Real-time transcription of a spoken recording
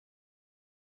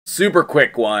super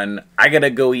quick one. I gotta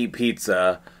go eat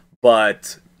pizza,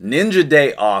 but Ninja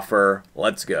Day offer,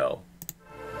 let's go.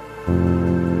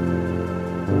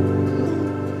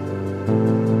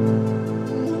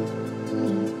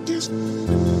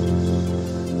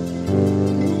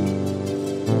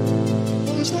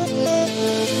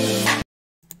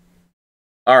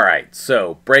 Alright,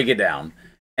 so break it down.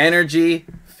 Energy,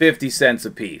 50 cents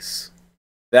a piece.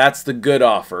 That's the good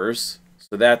offers,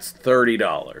 so that's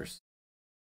 $30.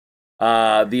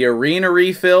 The arena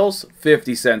refills,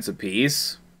 50 cents a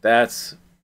piece. That's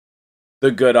the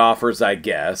good offers, I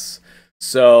guess.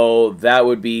 So that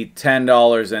would be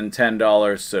 $10 and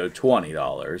 $10, so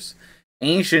 $20.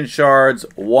 Ancient shards,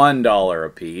 $1 a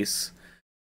piece.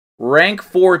 Rank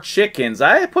 4 chickens.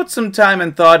 I put some time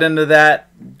and thought into that.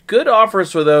 Good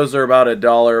offers for those are about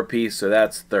 $1 a piece, so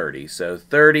that's 30. So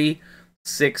 30,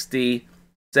 60,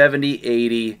 70,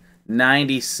 80,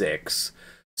 96.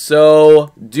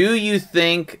 So do you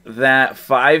think that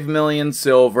 5 million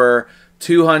silver,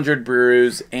 200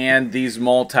 brews, and these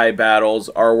multi-battles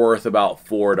are worth about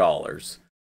 $4?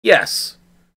 Yes.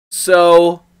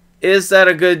 So is that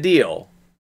a good deal?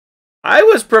 I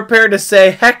was prepared to say,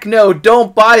 heck no,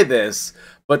 don't buy this.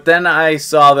 But then I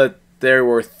saw that there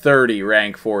were 30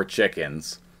 rank 4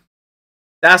 chickens.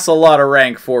 That's a lot of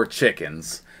rank 4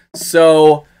 chickens.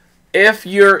 So if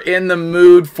you're in the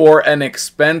mood for an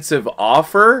expensive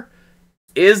offer,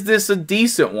 is this a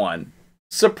decent one?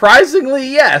 Surprisingly,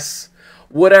 yes.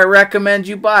 Would I recommend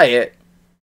you buy it?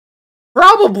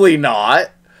 Probably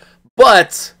not.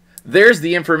 But there's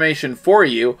the information for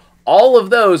you. All of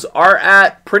those are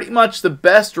at pretty much the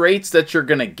best rates that you're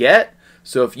going to get.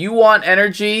 So if you want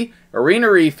energy, arena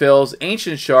refills,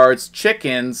 ancient shards,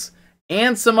 chickens,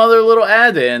 and some other little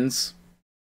add-ins,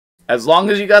 as long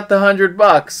as you got the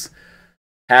 $100,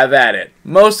 have at it.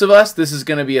 Most of us, this is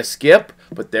going to be a skip,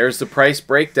 but there's the price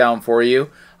breakdown for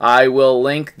you. I will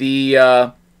link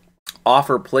the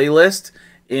offer playlist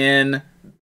in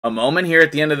a moment here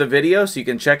at the end of the video, so you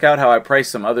can check out how I price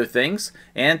some other things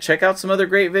and check out some other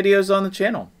great videos on the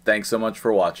channel. Thanks so much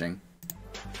for watching.